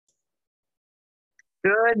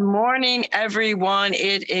Good morning, everyone.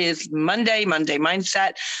 It is Monday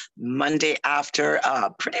Mindset, Monday after a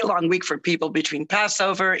pretty long week for people between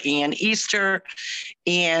Passover and Easter.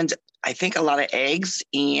 And I think a lot of eggs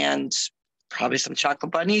and probably some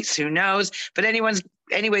chocolate bunnies, who knows? But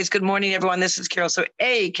anyways, good morning, everyone. This is Carol, so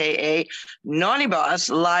AKA Naughty Boss,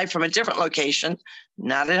 live from a different location,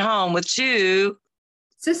 not at home, with two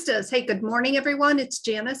sisters. Hey, good morning, everyone. It's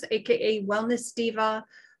Janice, AKA Wellness Diva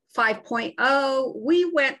 5.0.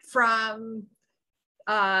 We went from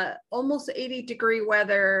almost 80-degree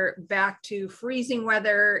weather back to freezing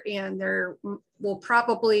weather, and there will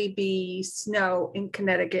probably be snow in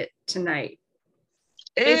Connecticut tonight.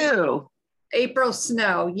 Ew. April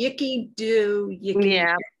snow, yicky do, yicky.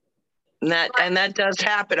 Yeah, and that does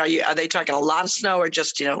happen. Are they talking a lot of snow or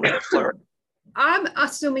just like a flurry? I'm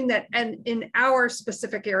assuming that, and in our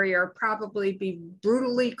specific area, probably be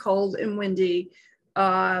brutally cold and windy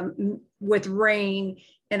with rain,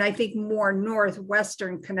 and I think more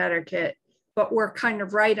northwestern Connecticut, but we're kind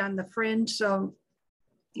of right on the fringe. So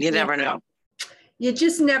you never know. You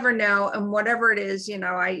just never know. And whatever it is,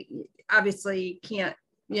 I obviously can't,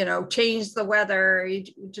 change the weather. You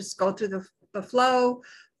just go through the flow,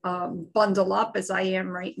 bundle up as I am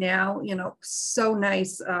right now, so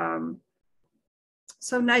nice.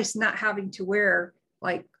 So nice not having to wear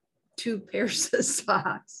like 2 pairs of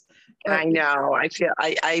socks. I know.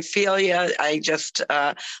 I feel you. I just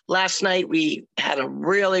last night we had a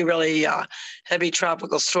really, really heavy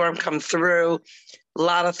tropical storm come through. A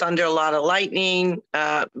lot of thunder, a lot of lightning.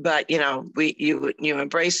 But you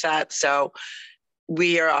embrace that. So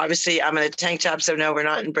we are obviously. I'm in a tank top, so no, we're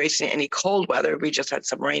not embracing any cold weather. We just had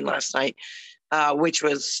some rain last night, which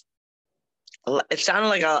was. It sounded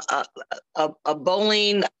like a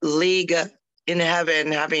bowling league in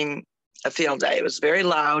heaven having a field day. It was very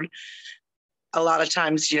loud. A lot of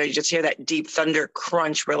times, you just hear that deep thunder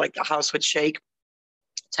crunch where like the house would shake,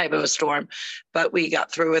 type of a storm. But we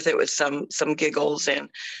got through with it with some giggles. And,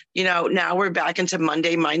 now we're back into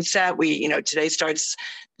Monday mindset. Today starts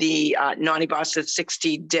the Naughty Boss's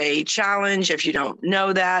 60-day challenge. If you don't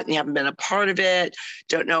know that and you haven't been a part of it,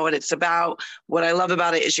 don't know what it's about, what I love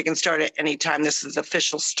about it is you can start at any time. This is the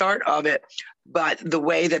official start of it. But the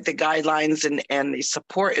way that the guidelines and the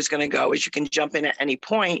support is going to go is you can jump in at any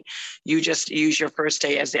point. You just use your first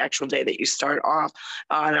day as the actual day that you start off.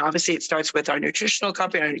 And obviously it starts with our nutritional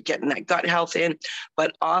company and getting that gut health in.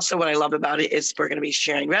 But also what I love about it is we're going to be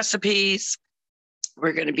sharing recipes.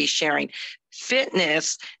 We're going to be sharing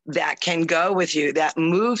fitness that can go with you, that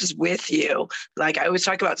moves with you. Like I always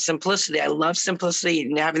talk about simplicity. I love simplicity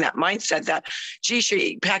and having that mindset that, geez,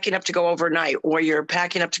 you're packing up to go overnight or you're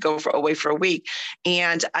packing up to go away for a week.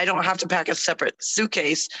 And I don't have to pack a separate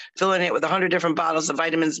suitcase, filling it with 100 different bottles of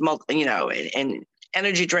vitamins, and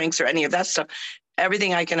energy drinks or any of that stuff.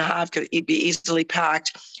 Everything I can have could be easily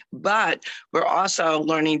packed. But we're also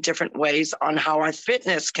learning different ways on how our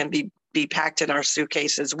fitness can be packed in our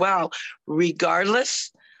suitcase as well,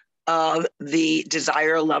 regardless of the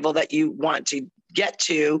desire level that you want to get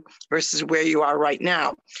to versus where you are right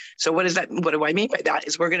now. So what do I mean by that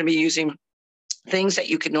is we're going to be using things that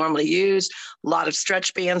you could normally use, a lot of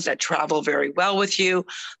stretch bands that travel very well with you.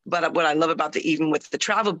 But what I love about even with the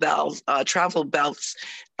travel belts,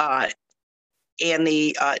 and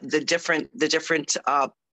the different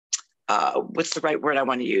what's the right word I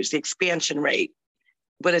want to use? The expansion rate.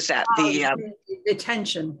 What is that? The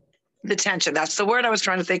tension. The tension. That's the word I was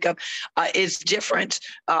trying to think of. Is different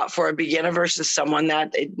for a beginner versus someone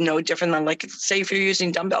that no different than, like, say if you're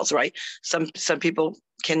using dumbbells, right? Some people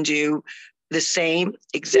can do the same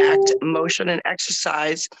exact motion and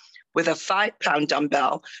exercise with a 5-pound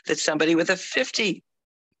dumbbell that somebody with a 50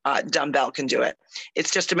 dumbbell can do it.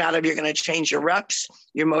 It's just a matter of you're going to change your reps.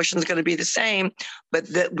 Your motion is going to be the same, but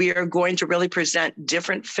that we are going to really present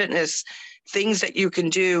different fitness things that you can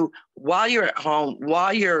do while you're at home,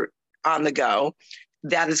 while you're on the go,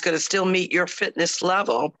 that is going to still meet your fitness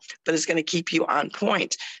level, but it's going to keep you on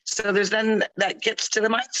point. So that gets to the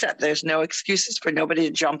mindset. There's no excuses for nobody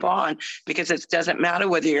to jump on, because it doesn't matter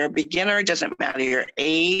whether you're a beginner, it doesn't matter your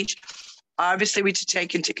age. Obviously, we should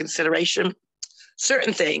take into consideration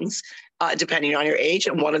certain things depending on your age.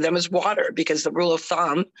 And one of them is water, because the rule of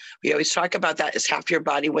thumb, we always talk about that, is half your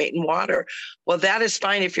body weight in water. Well, that is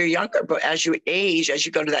fine if you're younger, but as you age, as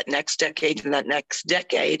you go to that next decade and that next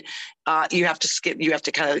decade, you have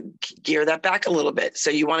to kind of gear that back a little bit.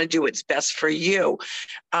 So you want to do what's best for you.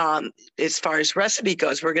 As far as recipe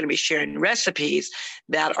goes, we're going to be sharing recipes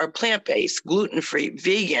that are plant-based, gluten-free,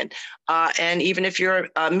 vegan. And even if you're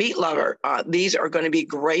a meat lover, these are going to be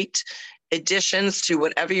great additions to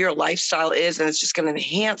whatever your lifestyle is, and it's just going to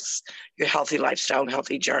enhance your healthy lifestyle and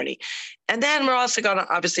healthy journey. And then we're also going to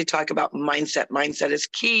obviously talk about mindset. Mindset is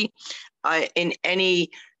key in any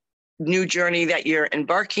new journey that you're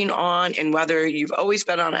embarking on, and whether you've always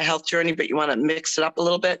been on a health journey, but you want to mix it up a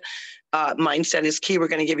little bit. Mindset is key. We're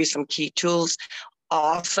going to give you some key tools.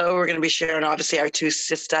 Also, we're going to be sharing obviously our 2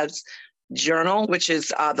 Sisters journal, which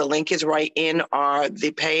is the link is right in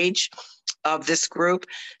the page of this group.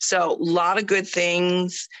 So a lot of good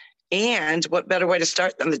things. And what better way to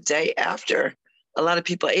start than the day after a lot of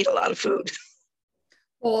people ate a lot of food?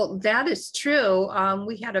 Well, that is true.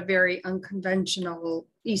 We had a very unconventional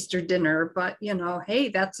Easter dinner, but hey,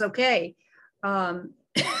 that's okay.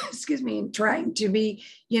 Excuse me, trying to be,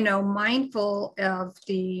 mindful of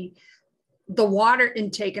the water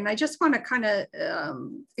intake. And I just want to kind of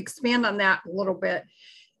expand on that a little bit.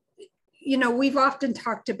 We've often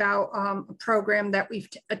talked about a program that we've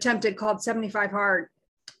attempted called 75 Hard.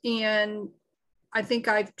 And I think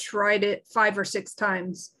I've tried it 5 or 6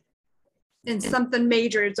 times. And something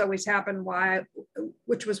major has always happened,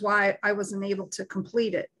 which was why I wasn't able to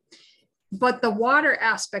complete it. But the water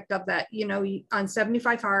aspect of that, on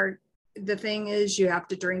 75 Hard, the thing is you have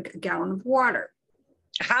to drink a gallon of water.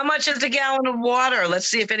 How much is a gallon of water? Let's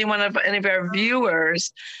see if any of our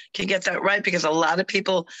viewers can get that right, because a lot of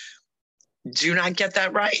people do not get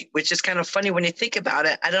that right, which is kind of funny when you think about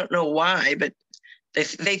it. I don't know why, but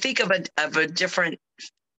they think of a different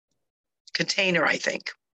container, I think.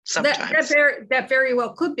 Sometimes. That very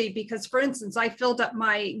well could be, because, for instance, I filled up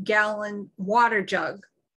my gallon water jug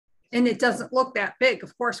and it doesn't look that big.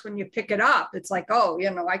 Of course, when you pick it up, it's like, oh,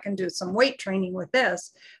 I can do some weight training with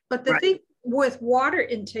this. But the thing with water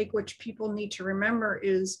intake, which people need to remember,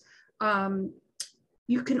 is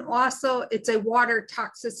you can also, it's a water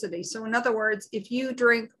toxicity. So in other words, if you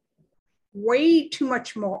drink way too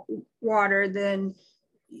much more water, then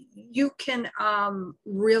you can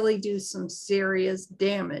really do some serious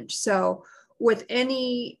damage. So with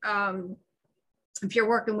any, if you're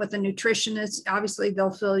working with a nutritionist, obviously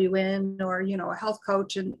they'll fill you in, or, a health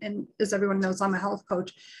coach. And as everyone knows, I'm a health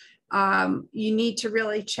coach. You need to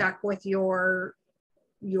really check with your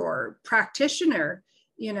practitioner,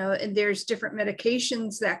 and there's different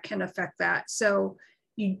medications that can affect that. So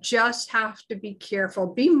you just have to be careful,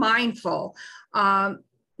 be mindful. Now,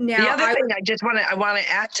 the other thing I want to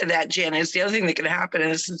add to that, Jan, is the other thing that can happen,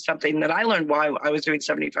 and this is something that I learned while I was doing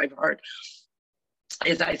 75 Hard,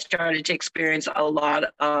 is I started to experience a lot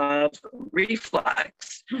of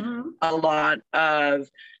reflux, a lot of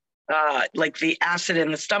like the acid in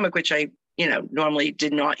the stomach, which I, normally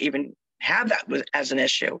did not even have that as an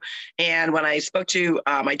issue. And when I spoke to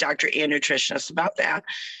my doctor and nutritionist about that,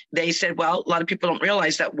 they said, well, a lot of people don't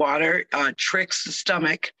realize that water tricks the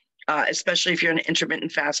stomach, especially if you're an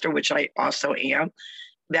intermittent faster, which I also am,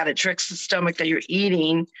 that it tricks the stomach that you're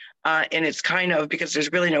eating. And it's kind of, because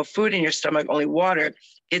there's really no food in your stomach, only water,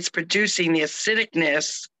 it's producing the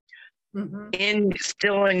acidicness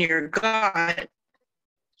still in your gut.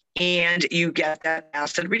 And you get that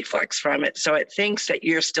acid reflux from it. So it thinks that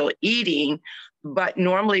you're still eating, but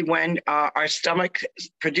normally when our stomach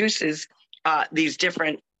produces these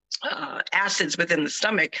different acids within the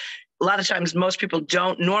stomach, a lot of times most people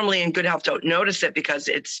don't normally in good health don't notice it, because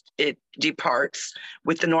it departs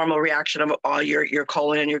with the normal reaction of all your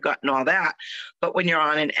colon and your gut and all that. But when you're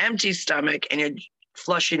on an empty stomach and you're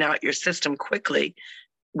flushing out your system quickly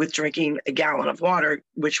with drinking a gallon of water,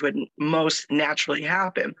 which would most naturally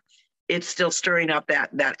happen, it's still stirring up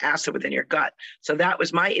that acid within your gut. So that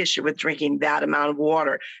was my issue with drinking that amount of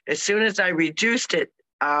water. As soon as I reduced it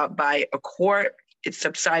by a quart, it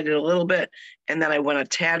subsided a little bit. And then I went a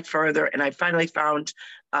tad further, and I finally found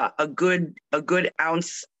a good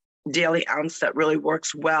ounce, daily ounce, that really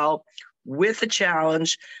works well with a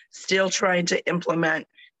challenge, still trying to implement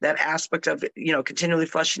that aspect of, continually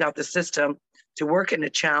flushing out the system to work in a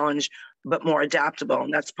challenge, but more adaptable.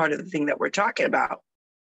 And that's part of the thing that we're talking about,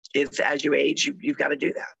 is as you age, you've got to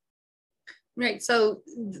do that. Right. So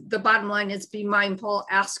the bottom line is be mindful,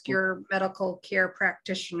 ask your medical care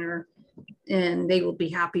practitioner, and they will be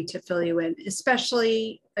happy to fill you in,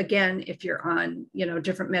 especially, again, if you're on,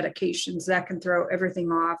 different medications that can throw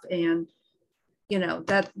everything off. And,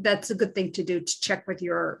 that's a good thing to do, to check with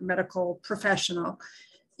your medical professional.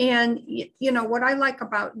 And, what I like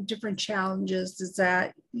about different challenges is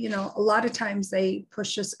that, a lot of times they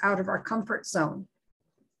push us out of our comfort zone.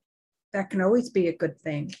 That can always be a good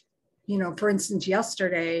thing. For instance,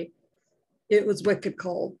 yesterday, it was wicked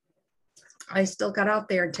cold. I still got out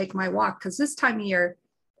there and take my walk, because this time of year,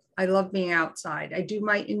 I love being outside. I do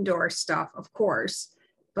my indoor stuff, of course,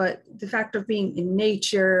 but the fact of being in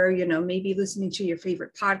nature, you know, maybe listening to your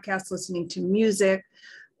favorite podcast, listening to music,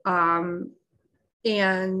 and,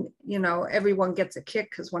 you know, everyone gets a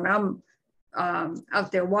kick because when I'm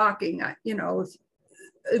out there walking, you know, if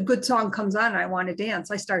a good song comes on and I want to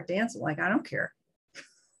dance, I start dancing. Like, I don't care.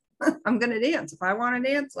 I'm going to dance. If I want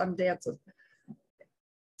to dance, I'm dancing.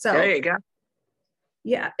 So there you go.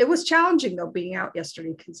 Yeah, it was challenging though being out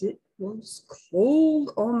yesterday because it was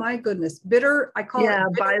cold. Oh my goodness, bitter. I call it. Yeah,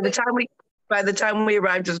 by the time we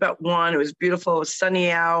arrived, it was about 1. It was beautiful. It was sunny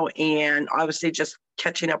out, and obviously just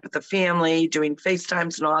catching up with the family, doing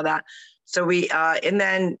FaceTimes and all that. So and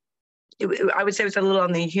then I would say it was a little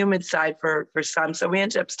on the humid side for some. So we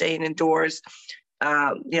ended up staying indoors.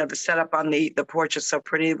 You know, the setup on the porch is so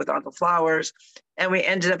pretty with all the flowers. And we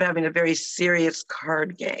ended up having a very serious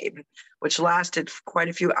card game, which lasted quite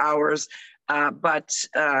a few hours. But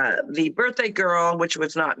the birthday girl, which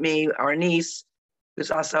was not me, our niece,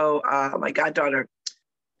 who's also my goddaughter,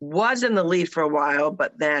 was in the lead for a while,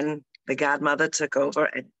 but then the godmother took over.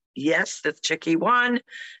 And yes, the chickie won.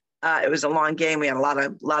 It was a long game. We had a lot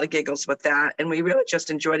of giggles with that. And we really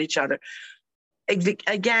just enjoyed each other.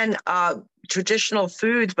 Again, traditional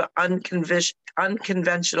foods, but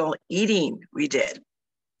unconventional eating we did.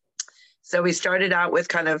 So we started out with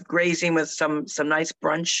kind of grazing with some nice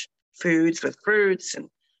brunch foods with fruits and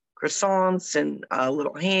croissants and a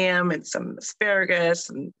little ham and some asparagus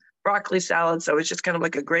and broccoli salad. So it was just kind of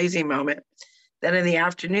like a grazing moment. Then in the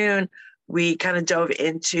afternoon, we kind of dove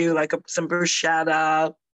into like some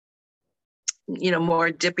bruschetta, you know,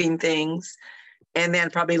 more dipping things. And then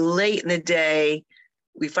probably late in the day,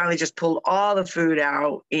 we finally just pulled all the food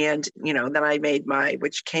out. And, you know, then I made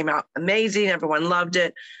which came out amazing. Everyone loved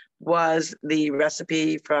it, was the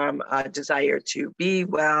recipe from Desire to Be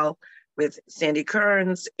Well with Sandy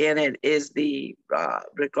Kearns. And it is the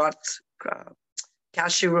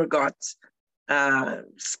cashew ricotta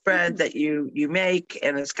spread that you make.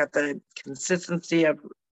 And it's got the consistency of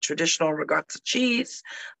traditional ricotta cheese,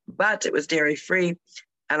 but it was dairy free.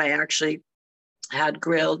 And I actually had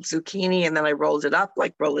grilled zucchini, and then I rolled it up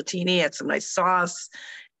like rollatini, had some nice sauce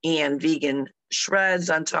and vegan shreds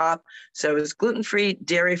on top. So it was gluten-free,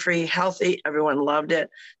 dairy-free, healthy. Everyone loved it.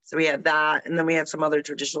 So we had that. And then we had some other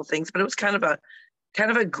traditional things, but it was kind of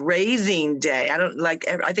a grazing day.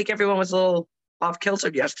 I think everyone was a little off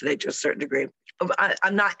kilter yesterday to a certain degree.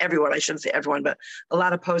 I'm not everyone, I shouldn't say everyone, but a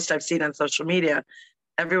lot of posts I've seen on social media,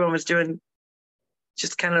 everyone was doing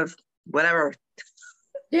just kind of whatever.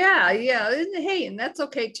 Yeah. And, hey, and that's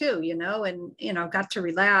okay too, you know, and, you know, got to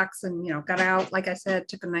relax and, you know, got out, like I said,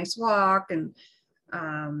 took a nice walk and,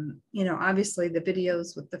 you know, obviously the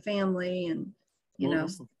videos with the family and, you know,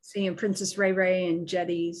 seeing Princess Ray Ray and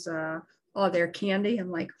Jetty's, all their candy. I'm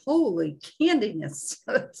like, holy candiness.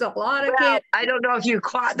 It's a lot of candy. I don't know if you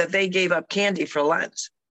caught that they gave up candy for Lent.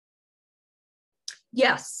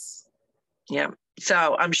 Yes. Yeah.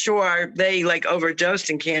 So I'm sure they like overdosed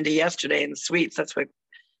in candy yesterday and sweets. That's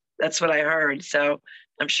what I heard. So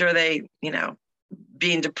I'm sure they, you know,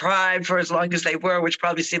 being deprived for as long as they were, which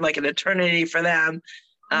probably seemed like an eternity for them,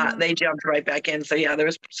 they jumped right back in. So yeah, there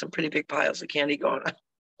was some pretty big piles of candy going on.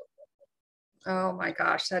 Oh my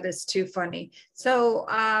gosh, that is too funny. So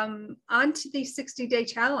on to the 60-day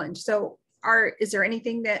challenge. So is there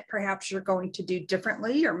anything that perhaps you're going to do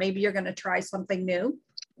differently, or maybe you're going to try something new?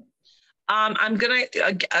 I'm going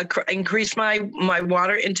to increase my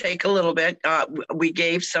water intake a little bit. We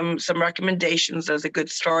gave some recommendations as a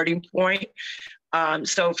good starting point.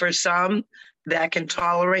 So for some that can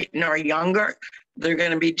tolerate and are younger, they're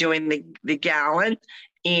going to be doing the gallon,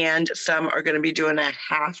 and some are going to be doing a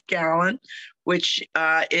half gallon, which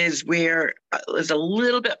is a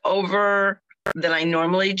little bit over than I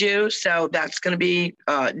normally do. So that's going to be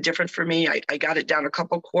different for me. I got it down a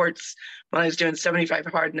couple quarts when I was doing 75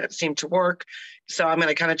 hard, and it seemed to work. So I'm going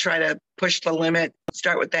to kind of try to push the limit,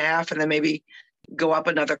 start with the half, and then maybe go up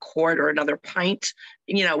another quart or another pint,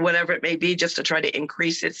 you know, whatever it may be, just to try to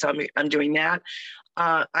increase it. So I'm doing that.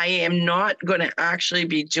 I am not going to actually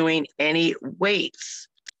be doing any weights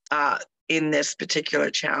in this particular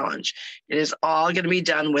challenge. It is all going to be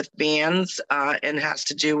done with bands and has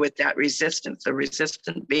to do with that resistance, the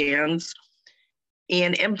resistant bands,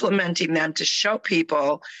 and implementing them to show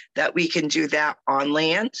people that we can do that on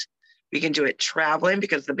land. We can do it traveling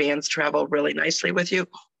because the bands travel really nicely with you,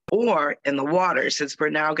 or in the water, since we're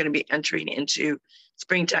now going to be entering into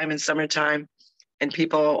springtime and summertime, and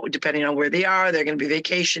people, depending on where they are, they're going to be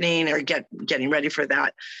vacationing or getting ready for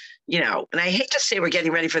that. You know, and I hate to say we're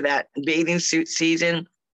getting ready for that bathing suit season.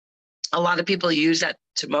 A lot of people use that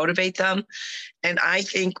to motivate them. And I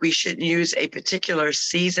think we shouldn't use a particular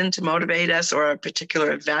season to motivate us or a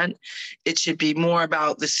particular event. It should be more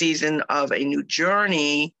about the season of a new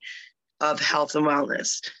journey of health and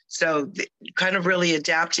wellness. So kind of really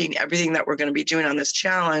adapting everything that we're going to be doing on this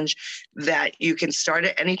challenge, that you can start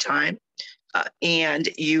at any time, and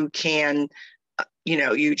you can,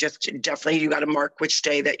 you just definitely, you got to mark which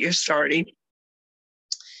day that you're starting.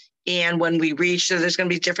 And when we reach, so there's going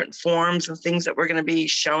to be different forms and things that we're going to be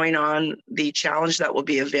showing on the challenge that will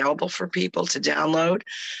be available for people to download,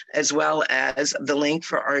 as well as the link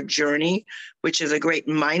for our journey, which is a great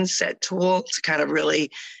mindset tool to kind of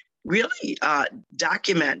really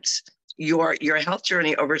document your health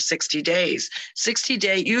journey over 60 days. 60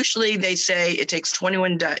 days, usually they say it takes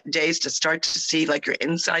 21 days to start to see like your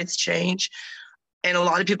insides change. And a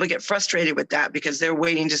lot of people get frustrated with that because they're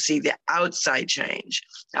waiting to see the outside change.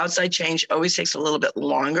 Outside change always takes a little bit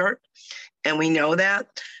longer, and we know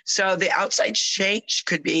that. So the outside change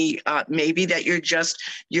could be maybe that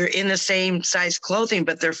you're in the same size clothing,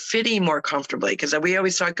 but they're fitting more comfortably. Because we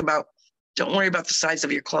always talk about, don't worry about the size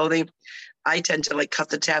of your clothing. I tend to cut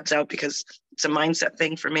the tabs out because it's a mindset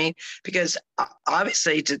thing for me, because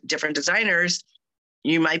obviously to different designers,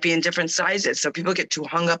 you might be in different sizes. So people get too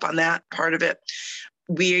hung up on that part of it.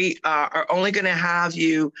 We are only going to have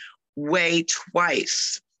you weigh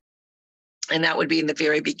twice. And that would be in the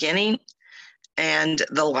very beginning and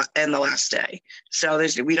the last day. So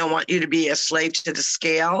we don't want you to be a slave to the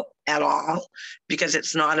scale at all, because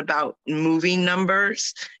it's not about moving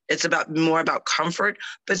numbers. It's more about comfort,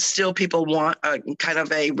 but still people want a kind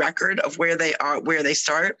of a record of where they are, where they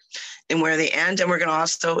start and where they end. And we're going to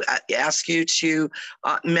also ask you to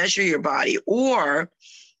measure your body, or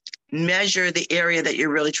measure the area that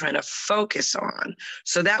you're really trying to focus on.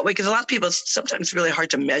 So that way, because a lot of people, sometimes it's really hard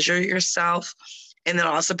to measure yourself. And then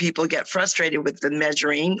also people get frustrated with the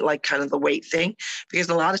measuring, like kind of the weight thing, because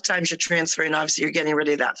a lot of times you're transferring, obviously you're getting rid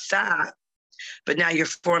of that fat, but now you're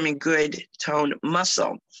forming good toned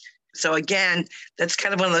muscle. So again, that's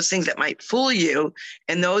kind of one of those things that might fool you.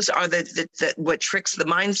 And those are what tricks the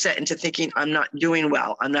mindset into thinking, I'm not doing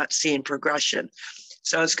well, I'm not seeing progression.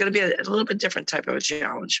 So it's going to be a little bit different type of a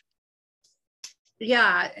challenge.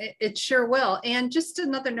 Yeah, it sure will. And just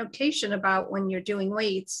another notation about when you're doing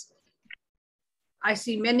weights, I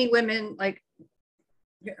see many women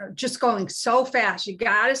just going so fast. You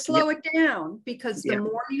got to slow it down, because the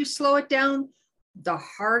more you slow it down, the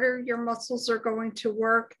harder your muscles are going to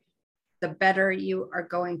work, the better you are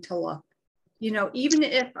going to look. Even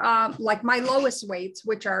if like my lowest weights,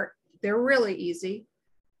 which they're really easy.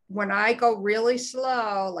 When I go really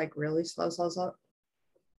slow, really slow,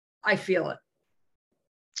 I feel it.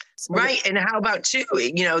 Right. And how about too,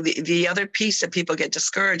 the other piece that people get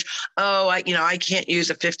discouraged. Oh, I can't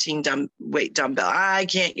use a 15 weight dumbbell. I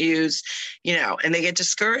can't use, and they get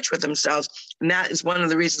discouraged with themselves. And that is one of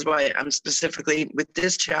the reasons why I'm specifically with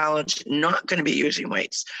this challenge not going to be using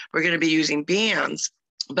weights. We're going to be using bands.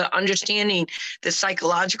 But understanding the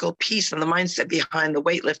psychological piece and the mindset behind the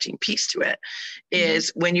weightlifting piece to it is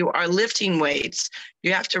when you are lifting weights,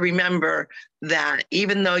 you have to remember that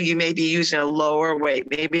even though you may be using a lower weight,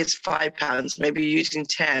 maybe it's 5 pounds, maybe you're using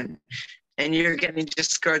 10, and you're getting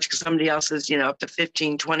discouraged because somebody else is, up to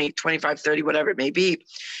 15, 20, 25, 30, whatever it may be,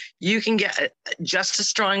 you can get just as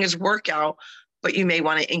strong as workout, but you may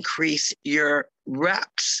want to increase your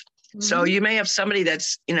reps. So you may have somebody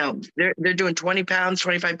that's, they're doing 20 pounds,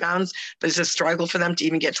 25 pounds, but it's a struggle for them to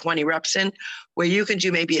even get 20 reps in, where you can do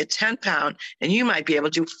maybe a 10 pound and you might be able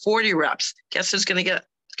to do 40 reps. Guess who's going to get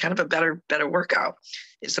kind of a better workout?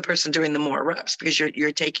 It's the person doing the more reps, because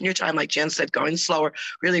you're taking your time, like Jen said, going slower,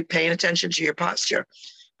 really paying attention to your posture.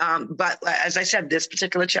 But as I said, this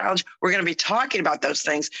particular challenge, we're going to be talking about those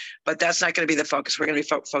things, but that's not going to be the focus. We're going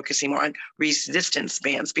to be focusing more on resistance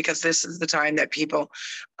bands, because this is the time that people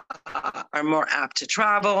are more apt to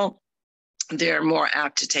travel. They're more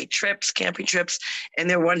apt to take trips, camping trips, and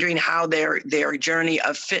they're wondering how their journey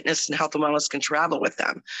of fitness and health and wellness can travel with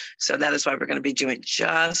them. So that is why we're going to be doing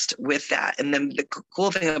just with that. And then the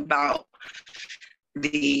cool thing about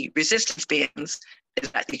the resistance bands is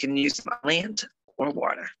that you can use them on land or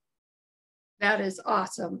water. That is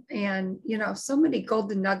awesome. And, so many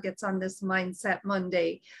golden nuggets on this Mindset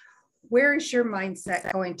Monday. Where is your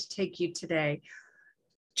mindset going to take you today?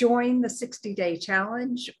 Join the 60-day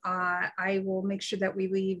challenge. I will make sure that we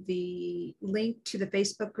leave the link to the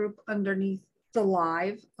Facebook group underneath the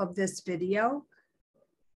live of this video.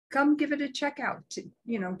 Come give it a check out,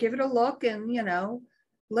 give it a look, and,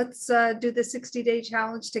 let's do the 60-day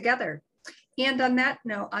challenge together. And on that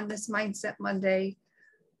note, on this Mindset Monday,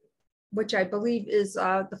 which I believe is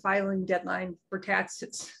the filing deadline for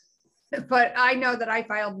taxes. But I know that I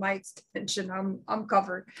filed my extension. I'm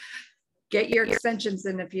covered. Get your extensions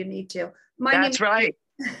in if you need to. That's right.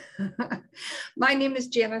 My name is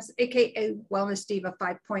Janice, aka Wellness Diva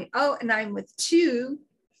 5.0, and I'm with two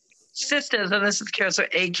sisters, and this is Kara,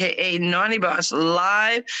 aka Naughty Boss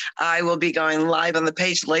Live. I will be going live on the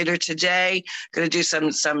page later today. Going to do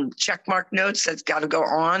some check mark notes that's got to go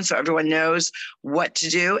on so everyone knows what to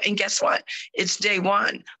do. And guess what? It's day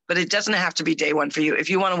one, but it doesn't have to be day one for you. If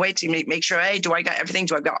you want to wait to make sure, hey, do I got everything?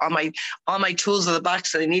 Do I got all my tools in the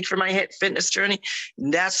box that I need for my fitness journey?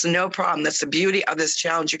 That's no problem. That's the beauty of this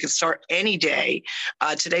challenge. You can start any day.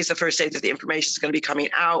 Today's the first day that the information is going to be coming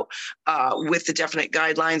out with the definite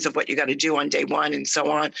guidelines of what you got to do on day one and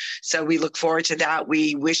so on. So we look forward to that.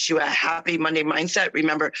 We wish you a happy Monday mindset.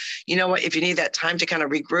 Remember, you know what, if you need that time to kind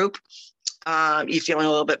of regroup, you're feeling a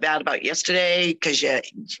little bit bad about yesterday because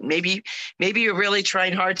maybe you're really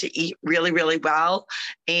trying hard to eat really, really well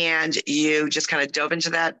and you just kind of dove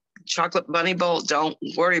into that chocolate bunny bowl. Don't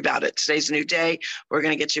worry about it. Today's a new day. We're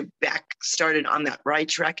going to get you back started on that right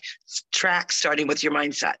track, starting with your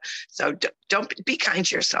mindset. So don't be kind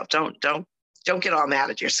to yourself. Don't get all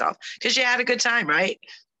mad at yourself because you had a good time, right?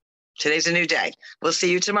 Today's a new day. We'll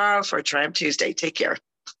see you tomorrow for Triumph Tuesday. Take care.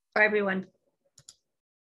 Bye, everyone.